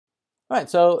All right,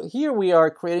 so here we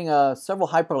are creating several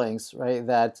hyperlinks, right,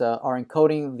 that are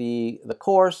encoding the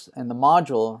course and the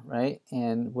module, right?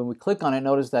 And when we click on it,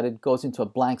 notice that it goes into a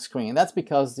blank screen. That's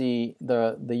because the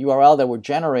URL that we're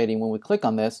generating when we click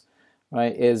on this,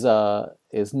 right, is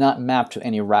not mapped to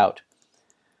any route.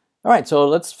 All right, so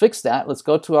let's fix that. Let's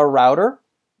go to our router.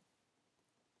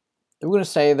 We're going to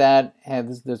say that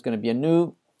there's going to be a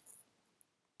new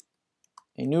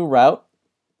route.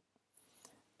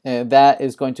 That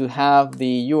is going to have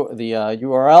the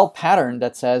URL pattern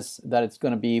that says that it's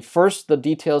going to be first the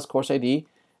details course ID,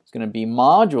 it's going to be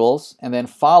modules, and then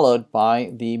followed by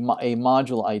a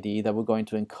module ID that we're going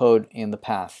to encode in the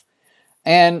path.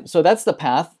 And so that's the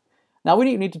path. Now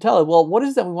we need to tell it, well, what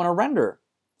is that we want to render?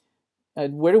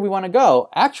 Where do we want to go?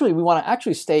 Actually, we want to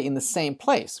actually stay in the same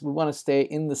place. We want to stay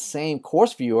in the same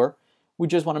course viewer. We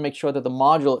just want to make sure that the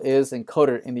module is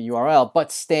encoded in the URL,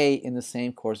 but stay in the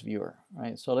same course viewer,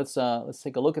 right? So let's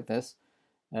take a look at this.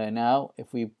 Now,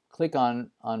 if we click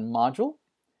on module,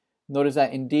 notice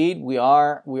that indeed we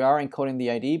are encoding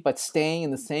the ID, but staying in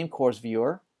the same course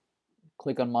viewer.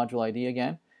 Click on module ID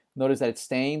again. Notice that it's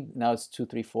staying. Now it's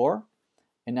 234,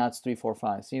 and now it's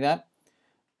 345. See that?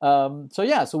 So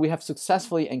yeah, so we have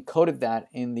successfully encoded that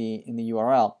in the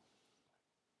URL.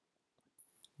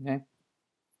 Okay.